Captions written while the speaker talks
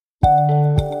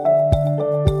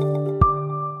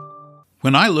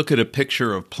When I look at a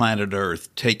picture of planet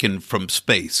Earth taken from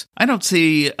space, I don't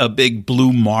see a big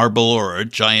blue marble or a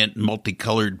giant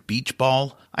multicolored beach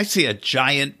ball. I see a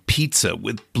giant pizza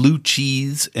with blue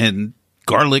cheese and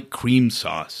garlic cream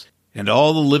sauce. And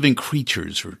all the living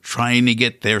creatures are trying to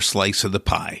get their slice of the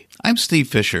pie. I'm Steve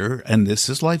Fisher, and this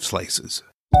is Life Slices.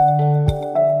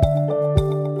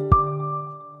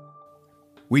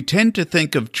 We tend to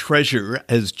think of treasure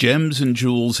as gems and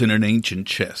jewels in an ancient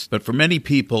chest, but for many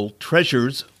people,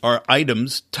 treasures are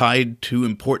items tied to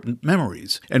important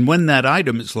memories. And when that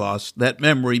item is lost, that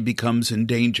memory becomes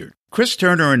endangered. Chris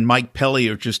Turner and Mike Pelly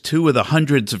are just two of the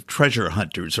hundreds of treasure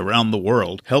hunters around the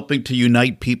world helping to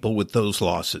unite people with those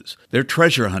losses. They're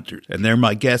treasure hunters, and they're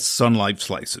my guests on Life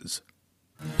Slices.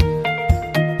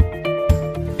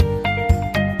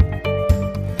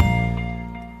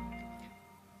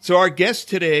 So our guests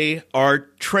today are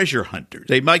treasure hunters.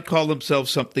 They might call themselves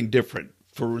something different.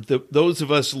 For those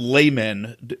of us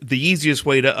laymen, the easiest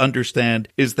way to understand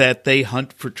is that they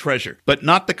hunt for treasure, but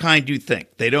not the kind you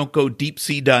think. They don't go deep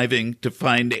sea diving to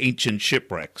find ancient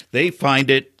shipwrecks. They find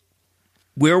it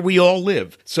where we all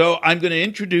live. So I'm going to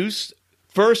introduce,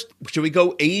 first, should we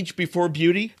go age before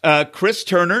beauty? Chris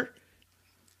Turner,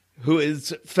 who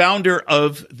is founder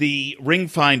of the Ring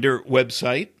Finder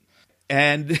website,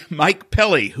 and Mike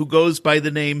Pelly, who goes by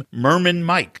the name Merman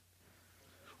Mike,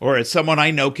 or as someone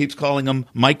I know keeps calling him,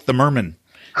 Mike the Merman.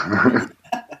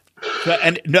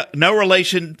 And no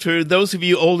relation to those of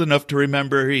you old enough to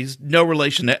remember, he's no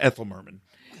relation to Ethel Merman.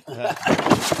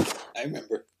 I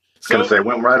remember. I was going to say, it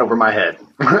went right over my head.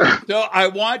 So I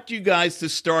want you guys to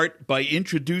start by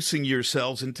introducing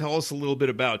yourselves and tell us a little bit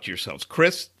about yourselves.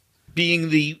 Chris, being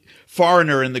the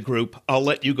foreigner in the group, I'll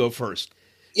let you go first.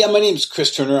 Yeah, my name's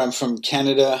Chris Turner. I'm from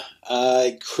Canada.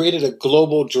 I created a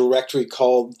global directory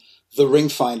called the Ring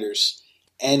Finders,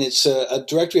 and it's a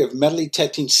directory of metal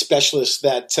detecting specialists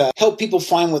that help people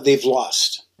find what they've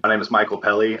lost. My name is Michael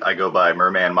Pelly. I go by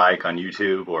Merman Mike on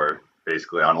YouTube or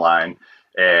basically online.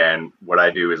 And what I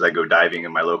do is I go diving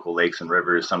in my local lakes and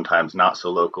rivers, sometimes not so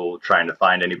local, trying to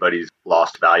find anybody's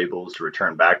lost valuables to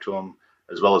return back to them,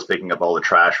 as well as picking up all the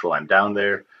trash while I'm down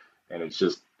there. And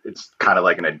it's kind of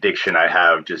like an addiction I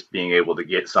have, just being able to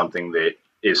get something that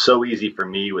is so easy for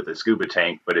me with a scuba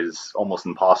tank, but is almost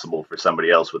impossible for somebody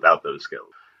else without those skills.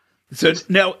 So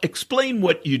now explain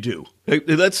what you do.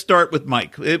 Let's start with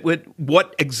Mike.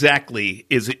 What exactly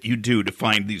is it you do to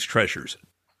find these treasures?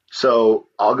 So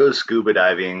I'll go scuba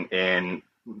diving in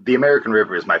the American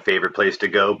River is my favorite place to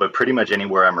go, but pretty much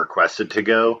anywhere I'm requested to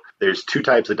go. There's two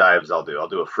types of dives I'll do. I'll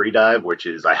do a free dive, which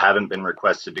is I haven't been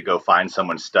requested to go find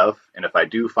someone's stuff. And if I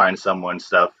do find someone's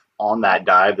stuff on that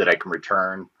dive that I can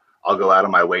return, I'll go out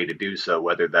of my way to do so,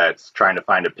 whether that's trying to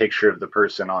find a picture of the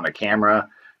person on a camera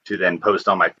to then post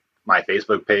on my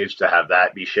Facebook page to have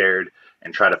that be shared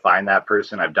and try to find that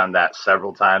person. I've done that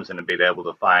several times and have been able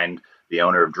to find the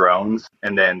owner of drones.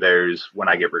 And then there's when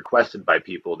I get requested by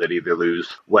people that either lose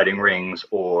wedding rings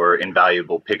or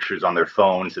invaluable pictures on their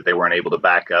phones that they weren't able to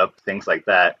back up, things like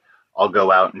that. I'll go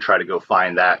out and try to go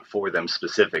find that for them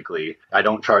specifically. I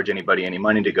don't charge anybody any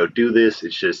money to go do this.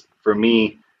 It's just for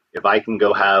me, if I can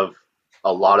go have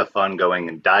a lot of fun going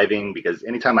and diving, because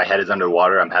anytime my head is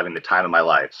underwater, I'm having the time of my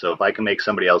life. So if I can make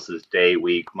somebody else's day,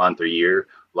 week, month, or year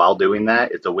while doing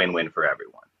that, it's a win-win for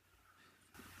everyone.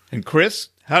 And Chris,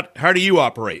 how do you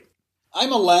operate?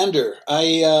 I'm a lander.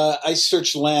 I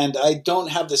search land. I don't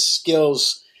have the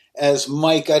skills as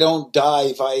Mike. I don't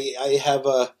dive. I have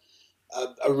a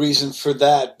reason for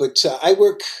that. But I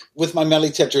work with my metal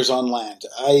detectors on land.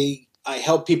 I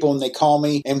help people when they call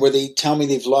me and where they tell me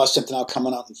they've lost something, I'll come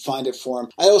out and find it for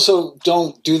them. I also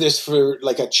don't do this for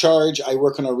like a charge. I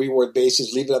work on a reward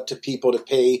basis, leave it up to people to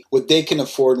pay what they can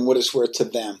afford and what it's worth to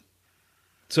them.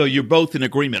 So you're both in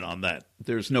agreement on that.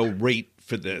 There's no rate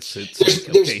for this. It's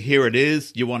okay, here it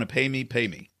is. You want to pay me, pay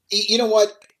me. You know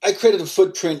what? I created a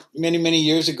footprint many, many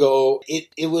years ago.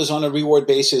 It was on a reward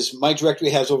basis. My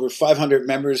directory has over 500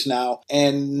 members now,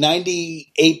 and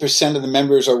 98% of the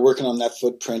members are working on that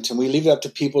footprint. And we leave it up to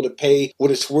people to pay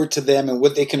what it's worth to them and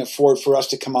what they can afford for us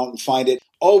to come out and find it.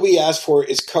 All we ask for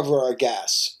is cover our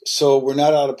gas. So we're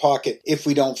not out of pocket if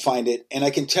we don't find it. And I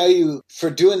can tell you, for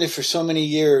doing it for so many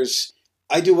years,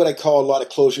 I do what I call a lot of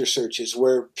closure searches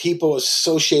where people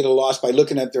associate a loss by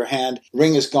looking at their hand,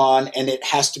 ring is gone, and it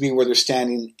has to be where they're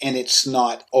standing, and it's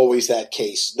not always that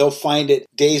case. They'll find it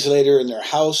days later in their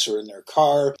house or in their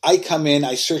car. I come in,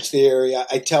 I search the area,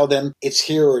 I tell them it's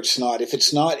here or it's not. If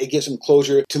it's not, it gives them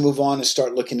closure to move on and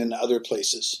start looking in other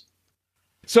places.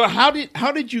 So how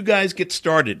did you guys get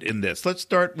started in this? Let's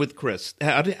start with Chris.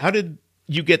 How did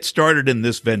you get started in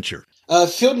this venture?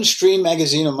 Field and Stream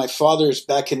magazine of my father's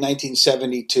back in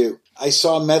 1972. I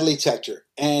saw a metal detector,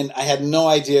 and I had no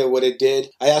idea what it did.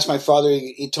 I asked my father.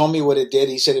 He told me what it did.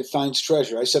 He said it finds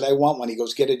treasure. I said, I want one. He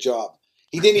goes, get a job.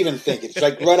 He didn't even think it. It's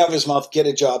like right out of his mouth, get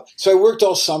a job. So I worked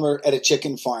all summer at a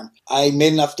chicken farm. I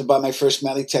made enough to buy my first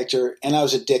metal detector, and I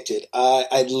was addicted.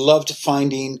 I loved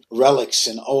finding relics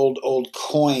and old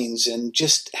coins, and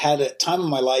just had a time of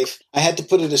my life. I had to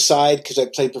put it aside because I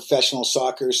played professional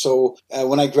soccer. So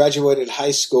when I graduated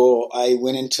high school, I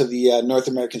went into the North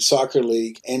American Soccer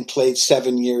League and played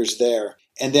 7 years there.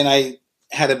 And then I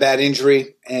had a bad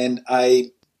injury, and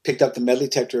I picked up the metal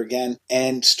detector again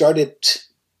and started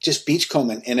just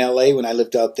beachcombing in LA when I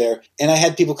lived out there. And I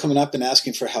had people coming up and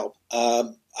asking for help.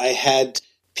 I had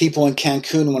people in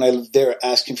Cancun when I lived there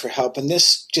asking for help. And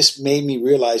this just made me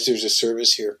realize there's a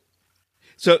service here.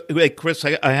 So, wait, Chris,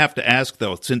 I have to ask,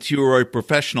 though, since you are a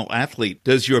professional athlete,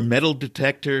 does your metal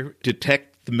detector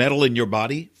detect the metal in your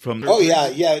body? Oh,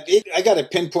 yeah. I got a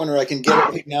pinpointer. I can get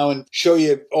it right now and show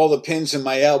you all the pins in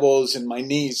my elbows and my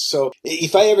knees. So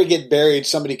if I ever get buried,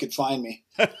 somebody could find me.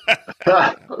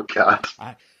 Oh, God.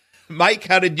 Mike,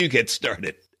 how did you get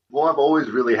started? Well, I've always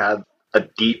really had a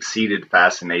deep-seated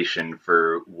fascination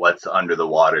for what's under the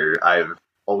water. I've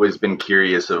always been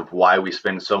curious of why we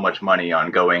spend so much money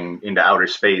on going into outer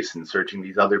space and searching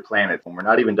these other planets when we're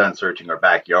not even done searching our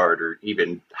backyard or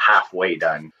even halfway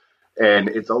done. And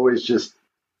it's always just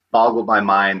boggled my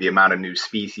mind the amount of new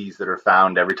species that are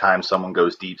found every time someone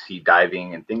goes deep-sea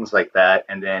diving and things like that.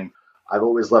 And then I've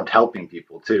always loved helping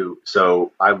people too.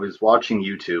 So I was watching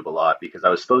YouTube a lot because I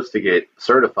was supposed to get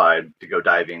certified to go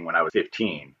diving when I was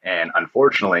 15. And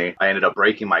unfortunately, I ended up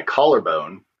breaking my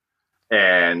collarbone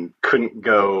and couldn't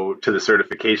go to the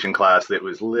certification class that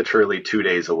was literally 2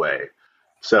 days away.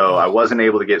 So I wasn't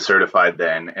able to get certified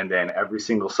then. And then every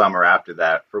single summer after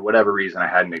that, for whatever reason, I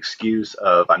had an excuse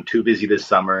of I'm too busy this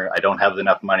summer. I don't have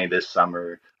enough money this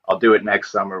summer. I'll do it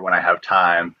next summer when I have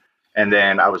time. And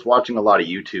then I was watching a lot of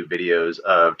YouTube videos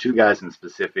of two guys in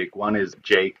specific. One is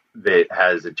Jake that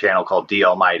has a channel called D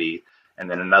Almighty. And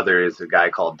then another is a guy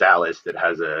called Dallas that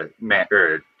has a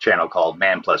channel called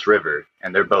Man Plus River.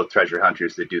 And they're both treasure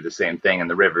hunters that do the same thing in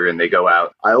the river, and they go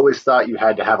out. I always thought you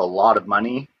had to have a lot of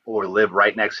money or live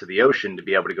right next to the ocean to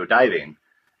be able to go diving.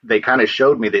 They kind of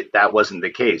showed me that that wasn't the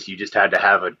case. You just had to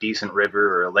have a decent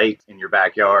river or a lake in your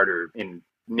backyard or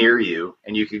near you,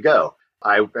 and you could go.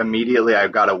 I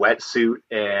got a wetsuit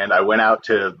and I went out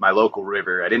to my local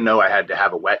river. I didn't know I had to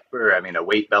have a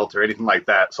weight belt or anything like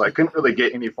that. So I couldn't really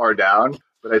get any far down.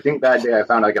 But I think that day I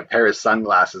found like a pair of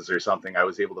sunglasses or something I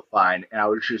was able to find. And I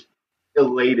was just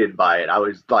elated by it. I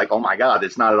was like, oh my God,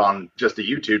 it's not on just a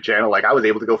YouTube channel. Like I was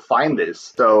able to go find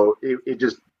this. So it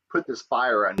just put this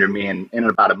fire under me. And in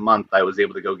about a month, I was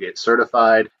able to go get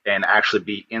certified and actually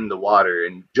be in the water.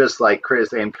 And just like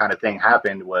Chris, same kind of thing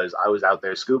happened was I was out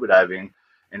there scuba diving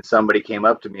and somebody came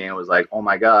up to me and was like, oh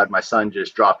my God, my son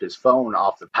just dropped his phone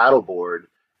off the paddleboard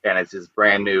and it's his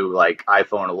brand new like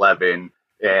iPhone 11.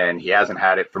 And he hasn't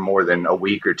had it for more than a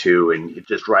week or two. And it's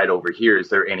just right over here. Is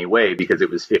there any way? Because it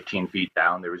was 15 feet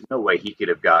down. There was no way he could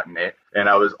have gotten it. And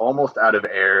I was almost out of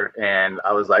air. And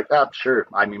I was like, oh, sure.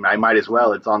 I mean, I might as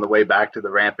well. It's on the way back to the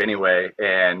ramp anyway.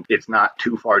 And it's not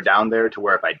too far down there to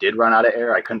where if I did run out of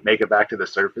air, I couldn't make it back to the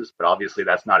surface. But obviously,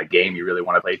 that's not a game you really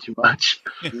want to play too much.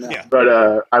 Yeah.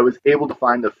 But I was able to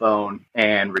find the phone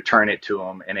and return it to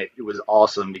him. And it was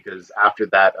awesome because after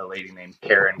that, a lady named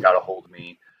Karen got a hold of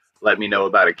me, let me know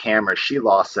about a camera she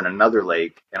lost in another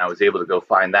lake, and I was able to go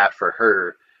find that for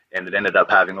her, and it ended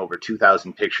up having over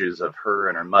 2,000 pictures of her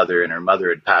and her mother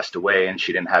had passed away, and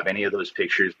she didn't have any of those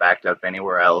pictures backed up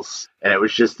anywhere else. And it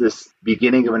was just this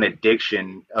beginning of an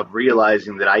addiction of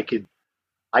realizing that I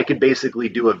could basically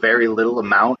do a very little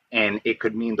amount, and it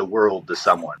could mean the world to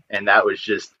someone. And that was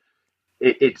just,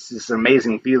 it's this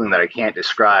amazing feeling that I can't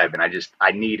describe, and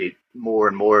I needed more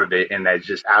and more of it. And I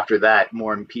just, after that,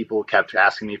 more people kept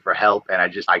asking me for help, and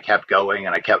I kept going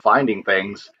and I kept finding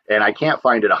things. And I can't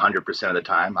find it 100% of the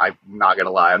time. I'm not going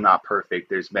to lie, I'm not perfect.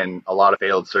 There's been a lot of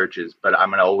failed searches, but I'm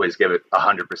going to always give it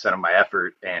 100% of my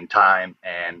effort and time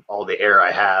and all the air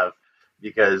I have,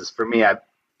 because for me, I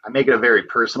make it a very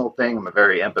personal thing. I'm a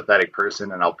very empathetic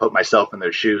person, and I'll put myself in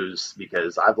their shoes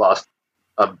because I've lost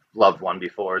a loved one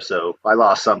before. So if I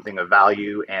lost something of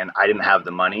value and I didn't have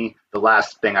the money, the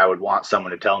last thing I would want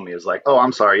someone to tell me is like, oh,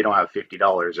 I'm sorry, you don't have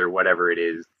 $50 or whatever it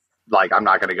is. Like, I'm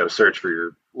not going to go search for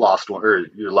your lost one or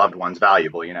your loved one's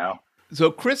valuable, you know?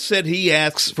 So Chris said he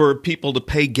asks for people to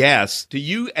pay gas. Do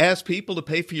you ask people to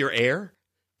pay for your air?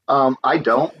 I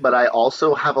don't, but I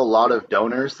also have a lot of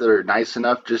donors that are nice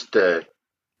enough just to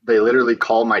They literally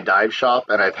call my dive shop,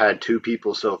 and I've had 2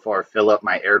 people so far fill up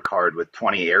my air card with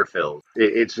 20 air fills.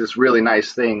 It's this really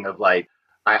nice thing of like,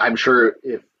 I'm sure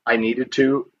if I needed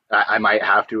to, I might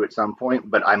have to at some point,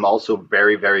 but I'm also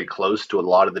very, very close to a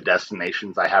lot of the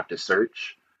destinations I have to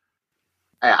search.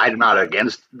 I'm not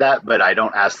against that, but I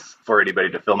don't ask for anybody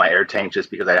to fill my air tank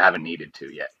just because I haven't needed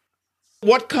to yet.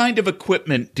 What kind of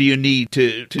equipment do you need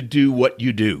to do what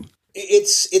you do?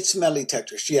 It's metal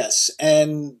detectors, yes.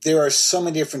 And there are so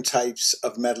many different types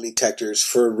of metal detectors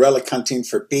for relic hunting,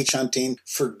 for beach hunting,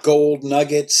 for gold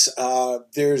nuggets.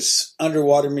 There's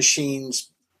underwater machines,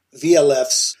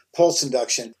 VLFs, pulse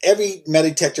induction. Every metal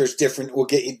detector is different, will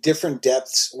get you different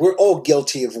depths. We're all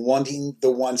guilty of wanting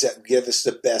the ones that give us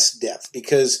the best depth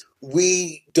because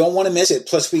we don't want to miss it.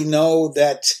 Plus, we know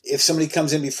that if somebody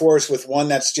comes in before us with one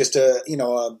that's just a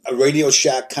Radio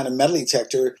Shack kind of metal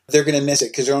detector, they're going to miss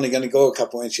it because they're only going to go a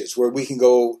couple inches where we can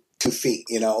go 2 feet,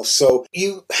 So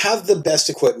you have the best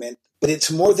equipment, but it's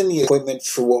more than the equipment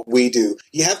for what we do.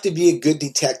 You have to be a good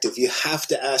detective. You have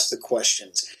to ask the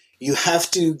questions. You have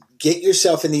to get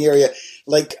yourself in the area.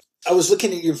 Like I was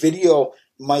looking at your video,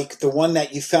 Mike, the one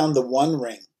that you found the one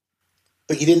ring,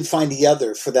 but you didn't find the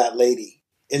other for that lady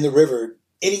in the river.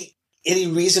 Any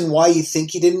reason why you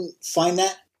think you didn't find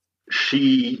that?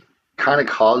 She kind of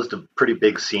caused a pretty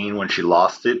big scene when she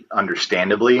lost it,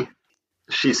 understandably.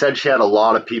 She said she had a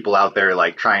lot of people out there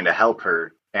like trying to help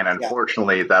her. And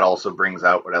unfortunately, that also brings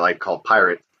out what I like to call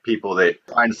pirate people that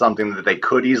find something that they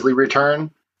could easily return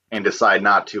and decide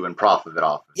not to and profit it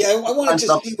off. Yeah, I wanted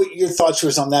to see what your thoughts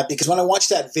was on that because when I watched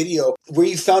that video where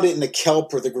you found it in the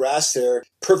kelp or the grass there,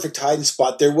 perfect hiding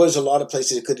spot, there was a lot of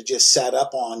places it could have just sat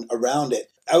up on around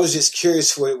it. I was just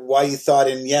curious why you thought,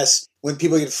 and yes, when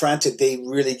people get frantic, they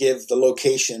really give the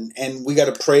location, and we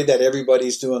got to pray that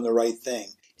everybody's doing the right thing.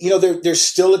 There's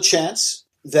still a chance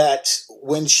that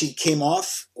when she came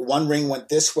off, one ring went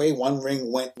this way, one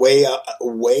ring went way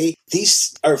away.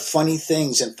 These are funny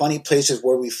things and funny places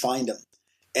where we find them.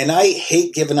 And I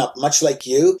hate giving up, much like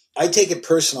you. I take it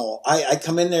personal. I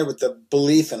come in there with the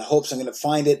belief and hopes I'm going to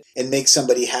find it and make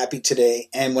somebody happy today.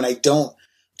 And when I don't,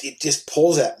 it just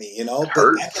pulls at me,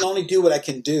 But I can only do what I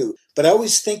can do. But I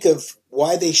always think of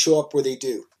why they show up where they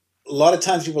do. A lot of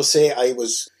times people say I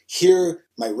was here,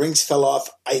 my rings fell off.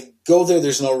 I go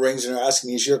there's no rings, and they're asking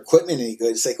me, is your equipment any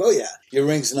good? It's like, oh yeah, your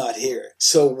ring's not here.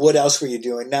 So what else were you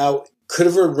doing? Now, could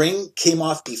have her ring came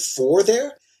off before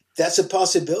there? That's a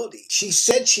possibility. She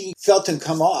said she felt him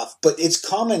come off, but it's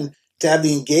common to have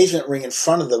the engagement ring in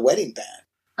front of the wedding band.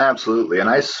 Absolutely. And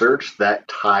I searched that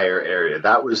entire area.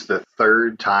 That was the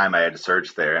 3rd time I had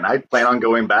searched there. And I plan on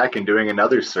going back and doing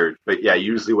another search. But yeah,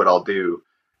 usually what I'll do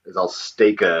is I'll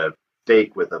stake a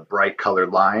stake with a bright colored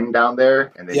line down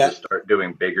there and then just start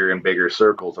doing bigger and bigger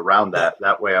circles around that.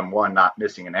 That way I'm, 1, not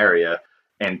missing an area,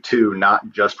 and 2,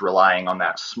 not just relying on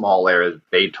that small area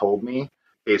they told me, in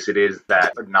case it is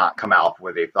that would not come out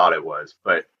where they thought it was.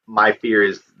 But my fear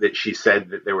is that she said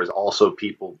that there was also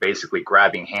people basically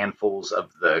grabbing handfuls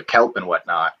of the kelp and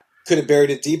whatnot. Could have buried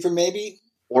it deeper, maybe?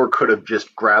 Or could have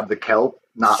just grabbed the kelp,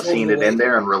 not seen it in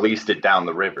there, and released it down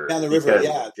the river. Down the river,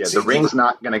 yeah. The ring's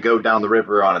not going to go down the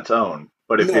river on its own.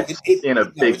 But if it's in a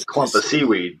big clump of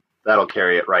seaweed, that'll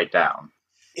carry it right down.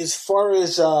 As far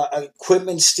as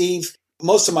equipment, Steve,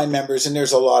 most of my members, and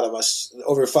there's a lot of us,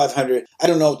 over 500, I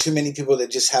don't know too many people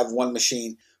that just have one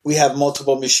machine. We have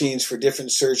multiple machines for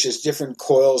different searches, different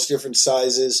coils, different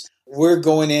sizes. We're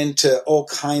going into all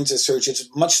kinds of searches.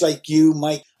 Much like you,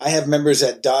 Mike, I have members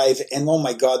that dive, and oh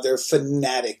my God, they're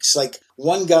fanatics. Like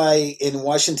one guy in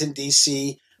Washington,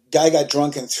 D.C., guy got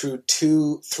drunk and threw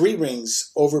 3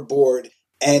 rings overboard,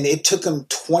 and it took him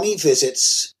 20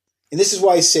 visits. And this is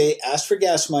why I say ask for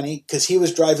gas money, because he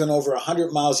was driving over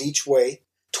 100 miles each way,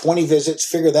 20 visits,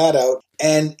 figure that out.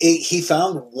 And he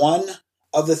found one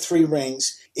of the 3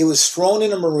 rings. It was thrown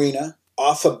in a marina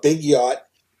off a big yacht.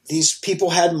 These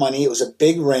people had money. It was a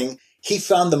big ring. He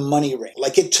found the money ring.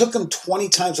 Like it took him 20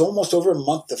 times, almost over a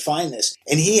month to find this.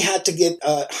 And he had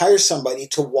to hire somebody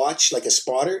to watch, like a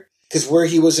spotter, because where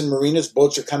he was in marinas,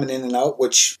 boats are coming in and out,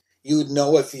 which you would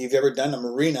know if you've ever done a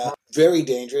marina. Very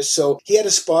dangerous. So he had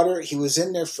a spotter. He was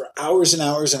in there for hours and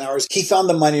hours and hours. He found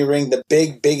the money ring, the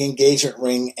big, big engagement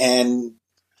ring. And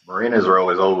marinas are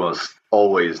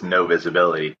always no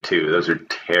visibility too. Those are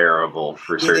terrible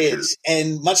for searches. It is.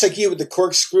 And much like you with the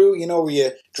corkscrew, where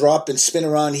you drop and spin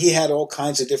around, he had all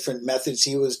kinds of different methods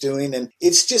he was doing. And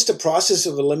it's just a process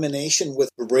of elimination with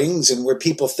rings and where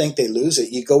people think they lose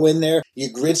it. You go in there,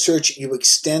 you grid search, you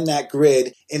extend that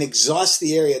grid and exhaust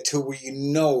the area to where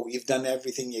you've done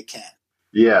everything you can.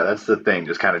 Yeah, that's the thing.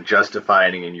 Just kind of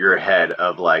justifying in your head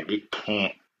of like, it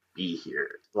can't be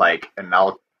here. Like, and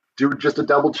I'll do just a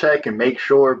double check and make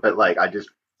sure. But like,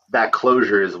 that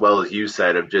closure, as well as you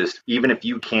said, of just, even if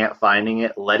you can't finding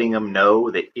it, letting them know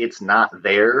that it's not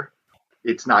there,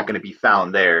 it's not going to be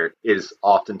found there, is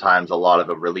oftentimes a lot of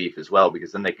a relief as well,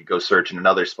 because then they could go search in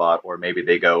another spot, or maybe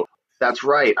they go, that's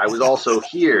right, I was also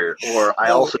here, or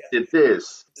I also did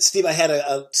this. Steve, I had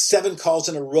 7 calls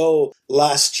in a row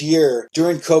last year.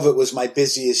 During COVID was my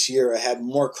busiest year. I had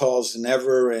more calls than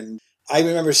ever. And I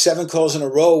remember 7 calls in a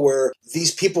row where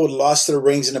these people had lost their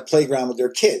rings in a playground with their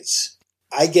kids.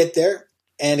 I get there.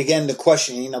 And again, the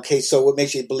question, okay, so what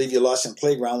makes you believe you lost in the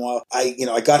playground? Well,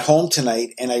 I got home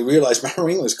tonight and I realized my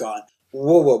ring was gone.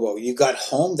 Whoa. You got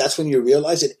home? That's when you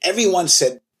realized it? Everyone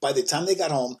said by the time they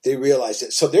got home, they realized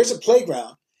it. So there's a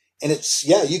playground and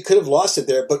you could have lost it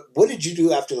there, but what did you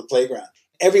do after the playground?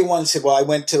 Everyone said, well, I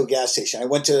went to a gas station. I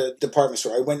went to a department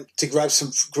store. I went to grab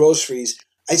some groceries.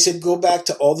 I said, go back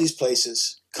to all these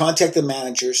places, contact the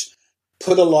managers,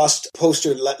 put a lost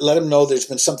poster, let them know there's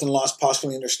been something lost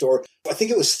possibly in their store. I think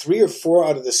it was 3 or 4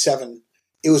 out of the 7.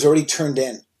 It was already turned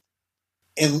in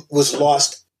and was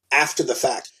lost after the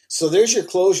fact. So there's your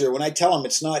closure. When I tell them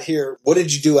it's not here, what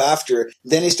did you do after?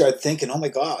 Then they start thinking, oh my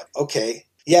God, okay.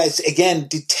 Yeah, it's again,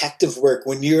 detective work.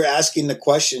 When you're asking the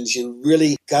questions, you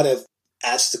really got to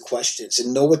ask the questions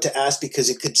and know what to ask, because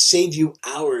it could save you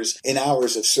hours and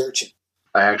hours of searching.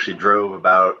 I actually drove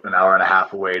about an hour and a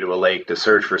half away to a lake to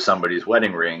search for somebody's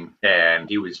wedding ring, and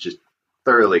he was just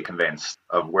thoroughly convinced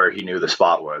of where he knew the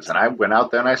spot was. And I went out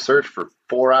there and I searched for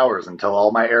 4 hours until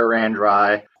all my air ran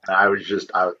dry. And I was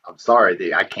just, I'm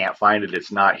sorry, I can't find it.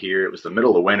 It's not here. It was the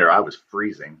middle of winter. I was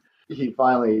freezing. He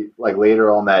finally, like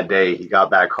later on that day, he got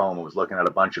back home and was looking at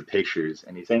a bunch of pictures,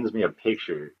 and he sends me a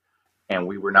picture, and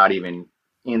we were not even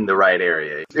in the right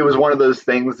area. It was one of those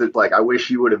things that, like, I wish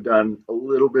you would have done a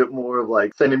little bit more of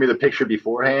like sending me the picture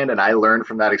beforehand. And I learned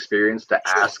from that experience to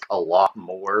ask a lot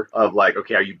more of like,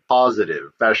 okay, are you positive,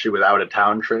 especially without a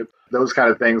town trip? Those kind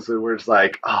of things that were just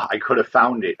like, I could have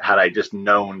found it had I just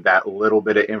known that little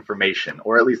bit of information,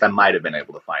 or at least I might have been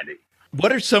able to find it.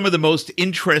 What are some of the most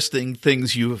interesting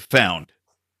things you have found?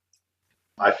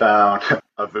 I found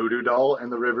a voodoo doll in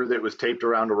the river that was taped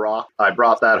around a rock. I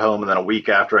brought that home, and then a week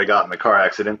after I got in the car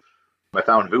accident, I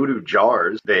found voodoo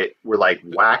jars that were like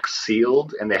wax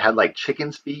sealed, and they had like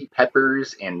chicken's feet,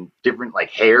 peppers, and different like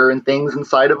hair and things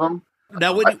inside of them.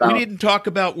 Now, we didn't talk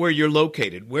about where you're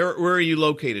located. Where are you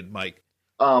located, Mike?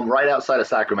 Right outside of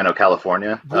Sacramento,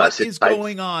 California. What is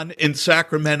going on in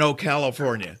Sacramento,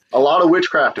 California? A lot of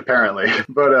witchcraft, apparently.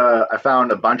 But I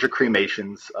found a bunch of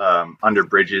cremations under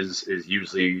bridges. Is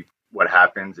usually what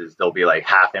happens is there'll be like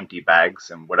half empty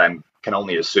bags. And what I can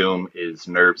only assume is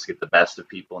nerves get the best of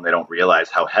people and they don't realize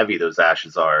how heavy those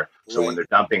ashes are. So Right. when they're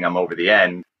dumping them over the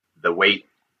end, the weight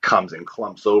comes and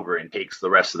clumps over and takes the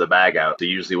rest of the bag out. So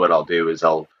usually what I'll do is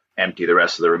I'll empty the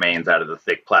rest of the remains out of the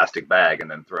thick plastic bag and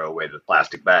then throw away the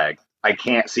plastic bag. I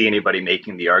can't see anybody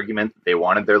making the argument that they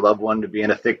wanted their loved one to be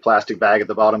in a thick plastic bag at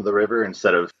the bottom of the river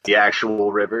instead of the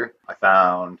actual river. I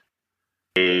found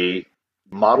a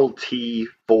Model T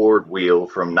Ford wheel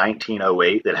from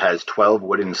 1908 that has 12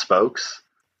 wooden spokes.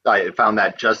 I found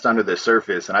that just under the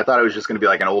surface, and I thought it was just going to be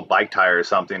like an old bike tire or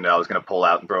something that I was going to pull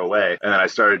out and throw away. And then I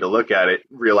started to look at it,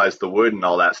 realized the wood and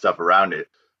all that stuff around it.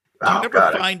 Do you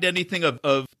ever find anything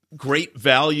of great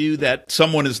value that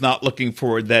someone is not looking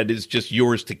for that is just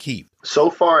yours to keep? So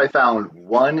far, I found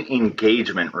one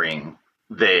engagement ring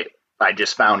that I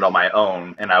just found on my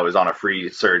own, and I was on a free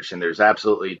search, and there's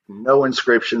absolutely no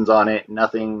inscriptions on it,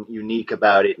 nothing unique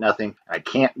about it, nothing. I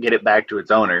can't get it back to its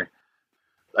owner.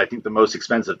 I think the most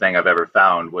expensive thing I've ever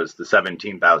found was the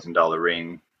 $17,000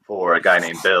 ring for a guy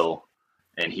named Bill.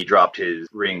 And he dropped his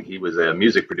ring. He was a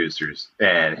music producer,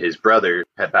 and his brother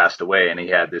had passed away, and he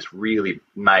had this really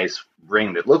nice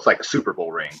ring that looks like a Super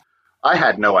Bowl ring. I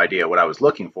had no idea what I was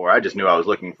looking for. I just knew I was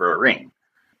looking for a ring.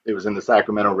 It was in the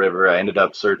Sacramento River. I ended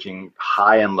up searching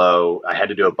high and low. I had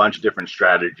to do a bunch of different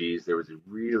strategies. There was a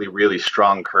really, really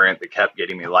strong current that kept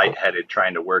getting me lightheaded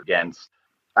trying to work against.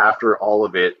 After all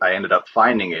of it, I ended up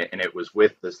finding it, and it was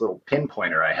with this little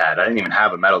pinpointer I had. I didn't even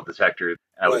have a metal detector.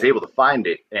 I was able to find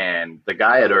it, and the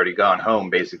guy had already gone home,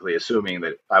 basically assuming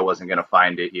that I wasn't going to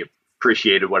find it. He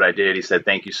appreciated what I did. He said,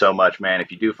 "Thank you so much, man.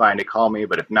 If you do find it, call me,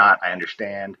 but if not, I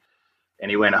understand." And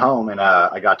he went home, and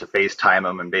I got to FaceTime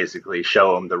him and basically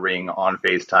show him the ring on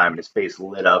FaceTime, and his face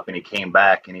lit up, and he came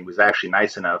back, and he was actually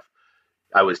nice enough.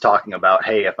 I was talking about,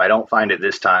 hey, if I don't find it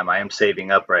this time, I am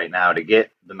saving up right now to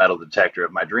get the metal detector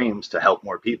of my dreams to help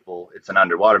more people. It's an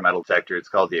underwater metal detector. It's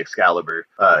called the Excalibur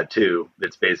 2.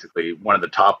 It's basically one of the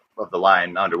top of the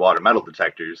line underwater metal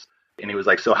detectors. And he was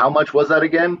like, so how much was that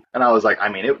again? And I was like, I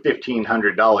mean, it was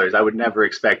 $1,500. I would never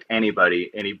expect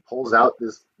anybody. And he pulls out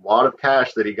this wad of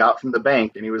cash that he got from the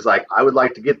bank. And he was like, I would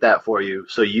like to get that for you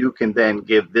so you can then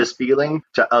give this feeling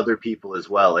to other people as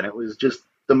well. And it was just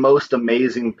the most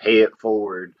amazing pay it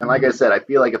forward. And like I said, I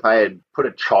feel like if I had put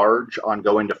a charge on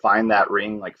going to find that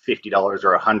ring, like $50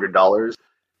 or $100,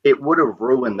 it would have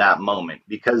ruined that moment,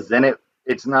 because then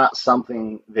it's not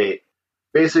something that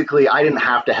basically I didn't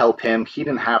have to help him. He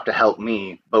didn't have to help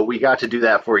me, but we got to do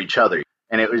that for each other.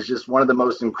 And it was just one of the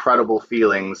most incredible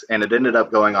feelings. And it ended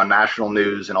up going on national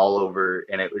news and all over.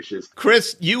 And it was just...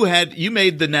 Chris, you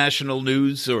made the national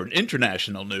news or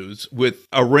international news with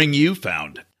a ring you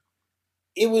found.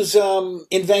 It was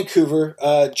in Vancouver.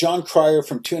 John Cryer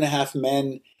from 2.5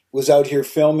 Men was out here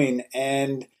filming.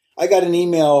 And I got an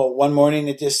email one morning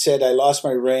that just said, I lost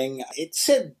my ring. It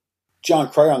said John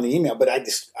Cryer on the email, but I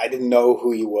didn't know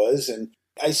who he was. And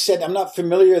I said, I'm not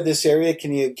familiar with this area.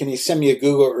 Can you send me a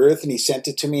Google Earth? And he sent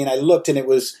it to me. And I looked, and it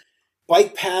was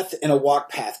bike path and a walk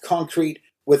path, concrete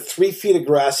with 3 feet of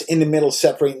grass in the middle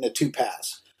separating the two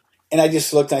paths. And I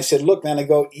just looked and I said, look, man, I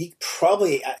go, he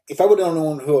probably, if I would have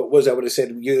known who it was, I would have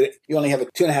said, you only have a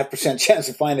 2.5% chance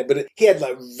to find it. But he had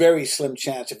a very slim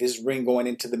chance of his ring going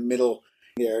into the middle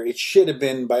there. It should have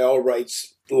been, by all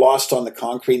rights, lost on the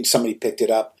concrete, and somebody picked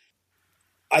it up.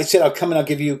 I said, I'll come and I'll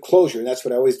give you closure. And that's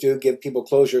what I always do, give people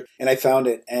closure. And I found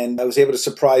it, and I was able to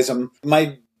surprise them.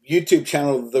 My YouTube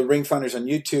channel, The Ring Finders on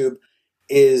YouTube,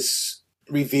 is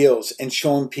reveals and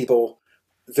showing people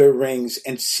their rings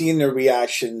and seeing their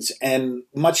reactions. And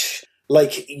much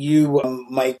like you,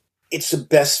 Mike, it's the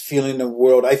best feeling in the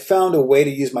world. I found a way to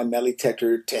use my metal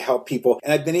detector to help people.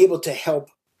 And I've been able to help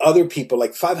other people,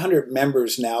 like 500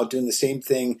 members now doing the same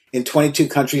thing in 22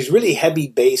 countries, really heavy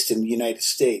based in the United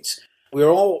States. We're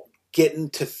all getting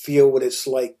to feel what it's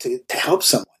like to help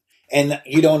someone. And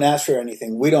you don't ask for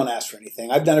anything. We don't ask for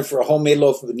anything. I've done it for a homemade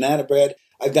loaf of banana bread.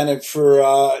 I've done it for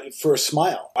a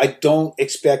smile. I don't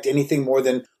expect anything more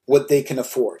than what they can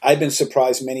afford. I've been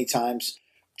surprised many times.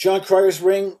 John Cryer's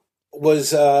ring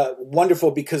was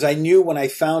wonderful because I knew when I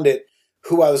found it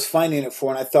who I was finding it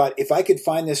for. And I thought, if I could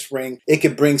find this ring, it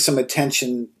could bring some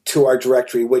attention to our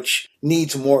directory, which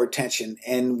needs more attention.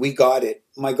 And we got it.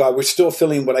 My God, we're still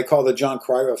feeling what I call the John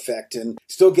Cryer effect and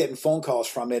still getting phone calls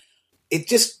from it. It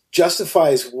just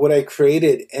justifies what I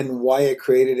created and why I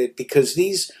created it, because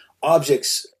these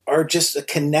objects are just a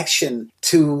connection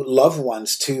to loved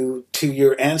ones, to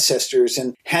your ancestors,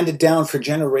 and handed down for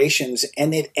generations.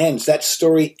 And it ends. That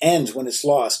story ends when it's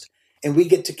lost. And we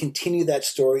get to continue that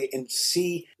story and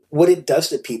see what it does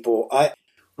to people.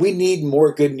 We need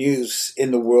more good news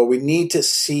in the world. We need to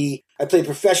see. I played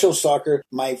professional soccer.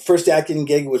 My first acting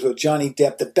gig was with Johnny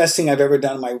Depp. The best thing I've ever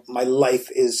done in my life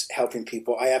is helping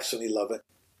people. I absolutely love it.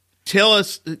 Tell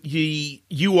us the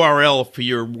URL for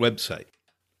your website.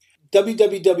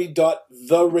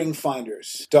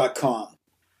 www.theringfinders.com.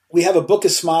 We have a book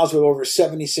of smiles with over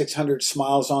 7,600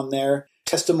 smiles on there,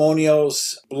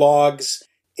 testimonials, blogs.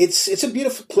 It's a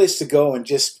beautiful place to go and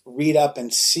just read up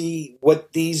and see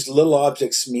what these little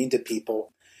objects mean to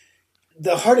people.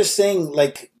 The hardest thing,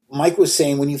 like Mike was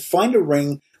saying, when you find a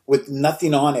ring with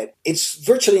nothing on it, it's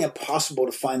virtually impossible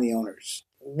to find the owners.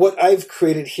 What I've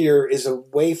created here is a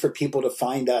way for people to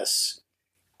find us.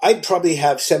 I'd probably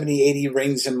have 70, 80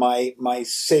 rings in my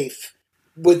safe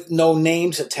with no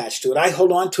names attached to it. I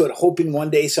hold on to it hoping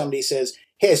one day somebody says,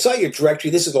 hey, I saw your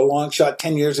directory. This is a long shot.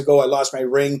 10 years ago, I lost my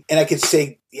ring. And I could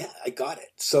say, yeah, I got it.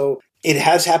 So it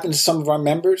has happened to some of our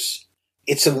members.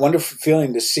 It's a wonderful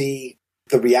feeling to see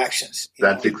the reactions.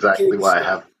 That's exactly why I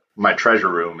have my treasure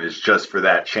room, is just for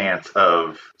that chance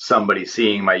of somebody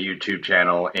seeing my YouTube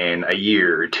channel in a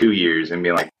year or 2 years and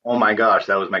being like, oh my gosh,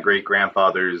 that was my great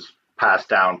grandfather's passed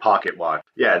down pocket watch.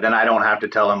 Yeah, then I don't have to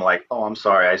tell them like, oh, I'm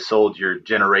sorry, I sold your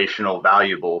generational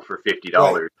valuable for $50.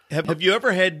 Right. Have you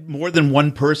ever had more than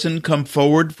one person come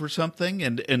forward for something?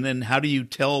 And then how do you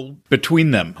tell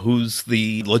between them who's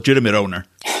the legitimate owner?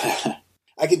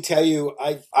 I can tell you,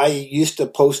 I used to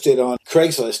post it on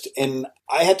Craigslist, and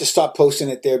I had to stop posting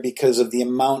it there because of the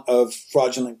amount of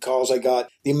fraudulent calls I got,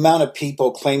 the amount of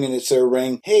people claiming it's their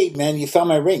ring. Hey, man, you found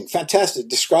my ring. Fantastic.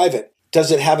 Describe it.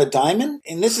 Does it have a diamond?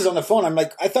 And this is on the phone. I'm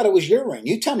like, I thought it was your ring.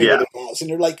 You tell me what it has. And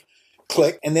they're like,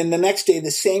 click. And then the next day,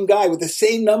 the same guy with the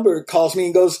same number calls me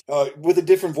and goes with a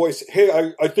different voice.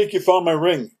 Hey, I think you found my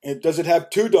ring. And does it have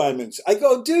 2 diamonds? I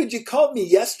go, dude, you called me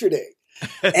yesterday.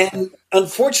 And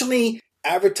unfortunately,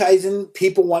 advertising,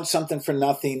 people want something for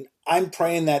nothing. I'm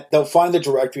praying that they'll find the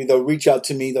directory. They'll reach out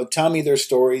to me. They'll tell me their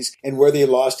stories and where they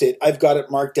lost it. I've got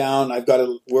it marked down. I've got it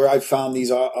where I found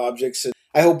these objects. And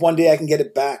I hope one day I can get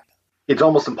it back. It's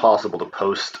almost impossible to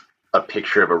post a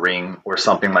picture of a ring or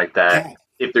something like that. Yeah.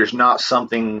 If there's not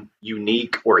something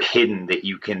unique or hidden that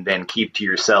you can then keep to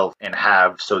yourself and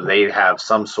have, so they have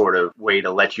some sort of way to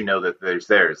let you know that there's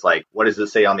theirs. Like, what does it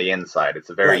say on the inside?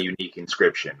 It's a very unique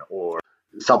inscription or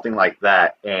something like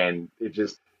that. And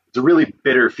it's a really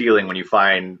bitter feeling when you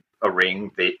find a ring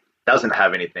that doesn't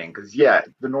have anything. Because, yeah,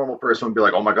 the normal person would be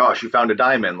like, oh my gosh, you found a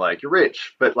diamond. Like, you're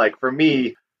rich. But, like, for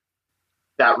me,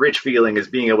 that rich feeling is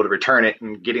being able to return it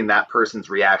and getting that person's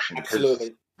reaction.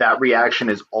 Absolutely. That reaction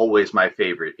is always my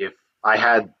favorite. If I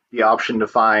had the option to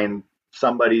find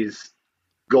somebody's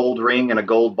gold ring and a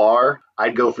gold bar,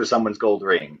 I'd go for someone's gold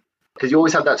ring. Because you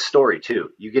always have that story,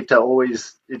 too. You get to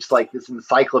always, it's like this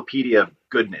encyclopedia of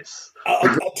goodness.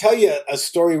 I'll tell you a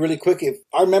story really quick. If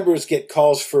our members get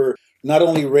calls for not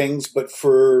only rings, but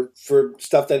for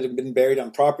stuff that had been buried on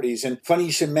properties. And funny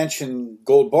you should mention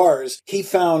gold bars. He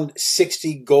found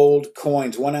 60 gold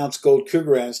coins, 1 ounce gold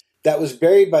Krugerrands, that was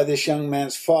buried by this young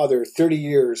man's father 30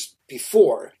 years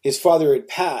before. His father had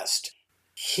passed.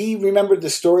 He remembered the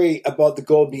story about the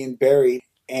gold being buried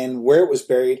and where it was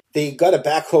buried. They got a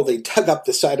backhoe. They dug up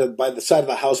by the side of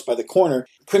the house by the corner.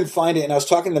 Couldn't find it. And I was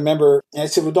talking to the member and I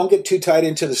said, well, don't get too tied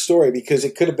into the story because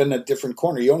it could have been a different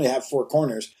corner. You only have 4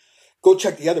 corners. Go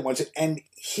check the other ones. And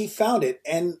he found it.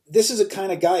 And this is the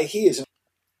kind of guy he is.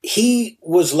 He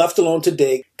was left alone to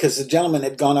dig because the gentleman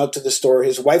had gone out to the store.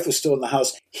 His wife was still in the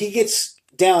house. He gets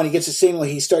down. He gets the same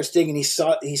way. He starts digging. He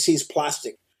sees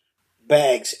plastic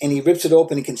bags and he rips it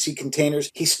open. He can see containers.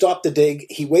 He stopped the dig.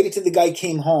 He waited till the guy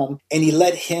came home and he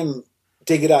let him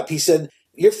dig it up. He said,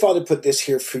 your father put this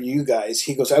here for you guys.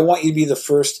 He goes, I want you to be the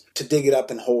first to dig it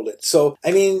up and hold it. So,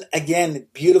 I mean, again,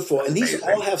 beautiful. And these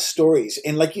all have stories.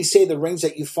 And like you say, the rings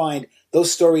that you find,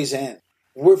 those stories end.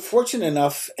 We're fortunate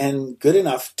enough and good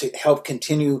enough to help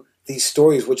continue these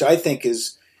stories, which I think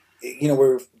is,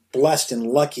 we're blessed and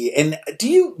lucky. And do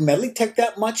you medley-tech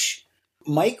that much,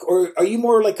 Mike? Or are you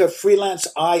more like a freelance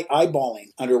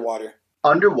eyeballing underwater?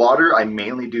 Underwater, I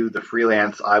mainly do the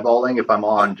freelance eyeballing if I'm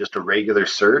on just a regular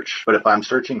search. But if I'm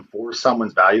searching for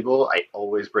someone's valuable, I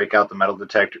always break out the metal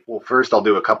detector. Well, first I'll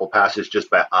do a couple passes just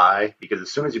by eye, because as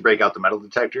soon as you break out the metal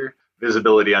detector,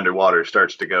 visibility underwater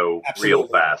starts to go real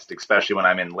fast, especially when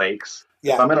I'm in lakes.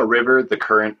 Yeah. If I'm in a river, the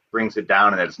current brings it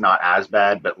down and it's not as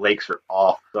bad, but lakes are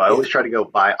off. So I always try to go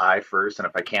by eye first. And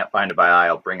if I can't find it by eye,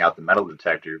 I'll bring out the metal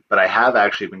detector. But I have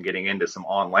actually been getting into some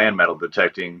on-land metal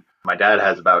detecting. My dad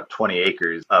has about 20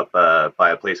 acres up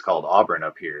by a place called Auburn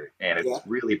up here. And it's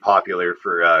really popular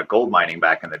for gold mining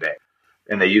back in the day.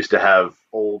 And they used to have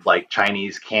old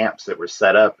Chinese camps that were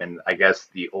set up. And I guess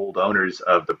the old owners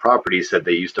of the property said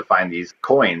they used to find these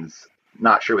coins.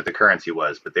 Not sure what the currency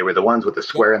was, but they were the ones with the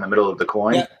square in the middle of the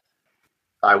coin. Yeah.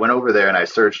 I went over there and I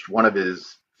searched one of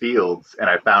his fields and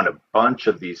I found a bunch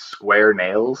of these square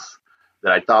nails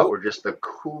that I thought were just the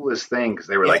coolest thing because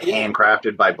they were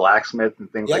handcrafted by blacksmith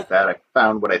and things like that. I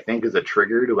found what I think is a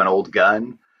trigger to an old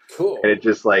gun. Cool. And it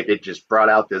just brought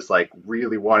out this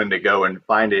really wanting to go and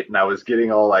find it. And I was getting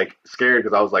all scared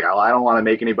because I was like, oh, I don't want to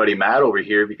make anybody mad over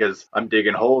here because I'm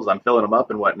digging holes, I'm filling them up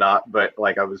and whatnot. But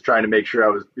I was trying to make sure I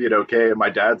was being okay. And my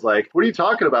dad's like, what are you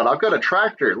talking about? I've got a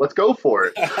tractor. Let's go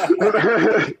for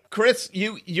it. Chris,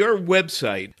 your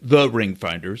website, The Ring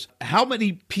Finders, how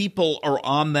many people are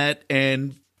on that,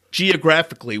 and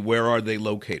geographically, where are they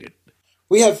located?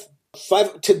 We have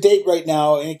 5 to date right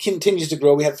now, and it continues to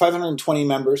grow. We have 520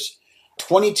 members,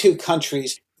 22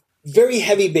 countries, very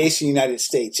heavy base in the United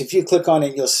States. If you click on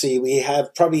it, you'll see we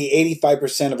have probably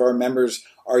 85% of our members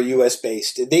are U.S.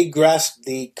 based. They grasp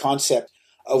the concept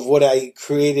of what I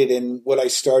created and what I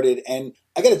started. And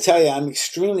I got to tell you, I'm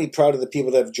extremely proud of the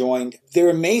people that have joined. They're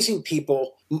amazing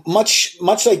people, much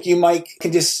like you, Mike,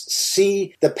 can just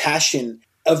see the passion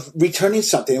of returning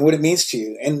something and what it means to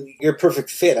you. And you're a perfect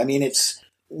fit. I mean, it's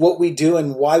what we do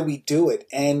and why we do it.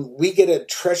 And we get a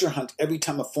treasure hunt every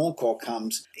time a phone call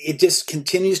comes. It just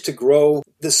continues to grow.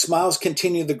 The smiles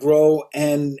continue to grow.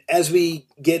 And as we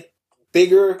get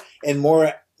bigger and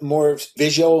more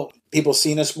visual, people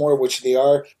seeing us more, which they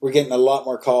are, we're getting a lot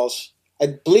more calls.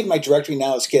 I believe my directory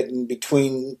now is getting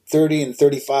between 30 and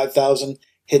 35,000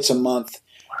 hits a month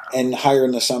and higher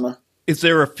in the summer. Is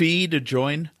there a fee to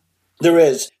join? There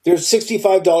is. There's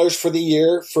 $65 for the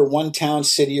year for one town,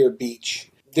 city, or beach.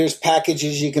 There's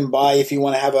packages you can buy if you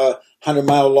want to have a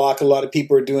 100-mile lock. A lot of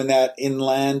people are doing that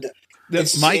inland.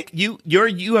 Mike, you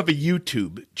have a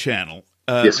YouTube channel.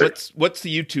 Yes, sir. What's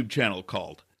the YouTube channel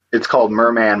called? It's called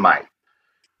Merman Mike.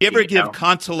 You ever give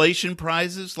consolation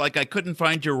prizes? Like, I couldn't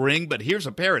find your ring, but here's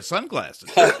a pair of sunglasses.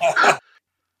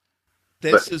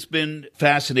 This has been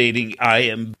fascinating. I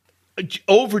am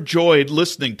overjoyed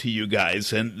listening to you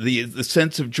guys and the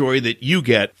sense of joy that you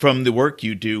get from the work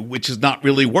you do, which is not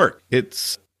really work.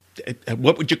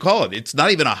 What would you call it? It's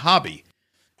not even a hobby.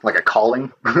 Like a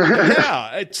calling?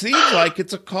 Yeah, it seems like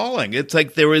it's a calling. It's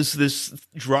like there is this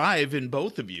drive in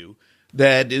both of you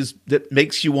that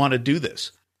makes you want to do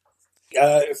this.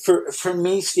 For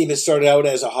me, Steve, it started out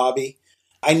as a hobby.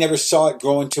 I never saw it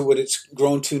grow into what it's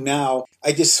grown to now.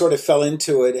 I just sort of fell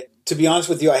into it. To be honest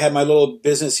with you, I had my little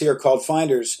business here called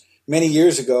Finders many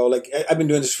years ago. Like, I've been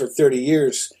doing this for 30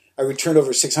 years. I returned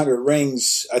over 600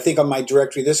 rings. I think on my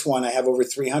directory, this one, I have over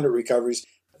 300 recoveries.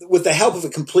 With the help of a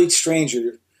complete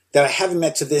stranger that I haven't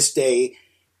met to this day,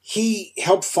 he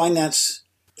helped finance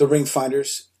the Ring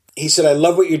Finders. He said, I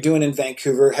love what you're doing in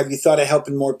Vancouver. Have you thought of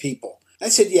helping more people? I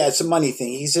said, yeah, it's a money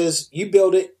thing. He says, you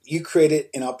build it, you create it,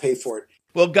 and I'll pay for it.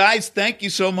 Well, guys, thank you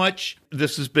so much.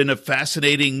 This has been a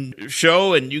fascinating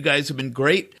show, and you guys have been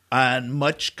great, and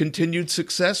much continued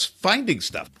success finding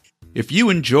stuff. If you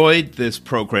enjoyed this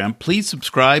program, please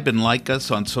subscribe and like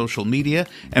us on social media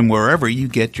and wherever you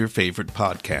get your favorite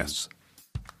podcasts.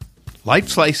 Life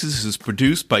Slices is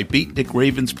produced by Beatnik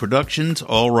Ravens Productions,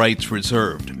 all rights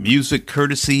reserved. Music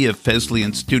courtesy of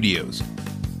Fesleyan Studios.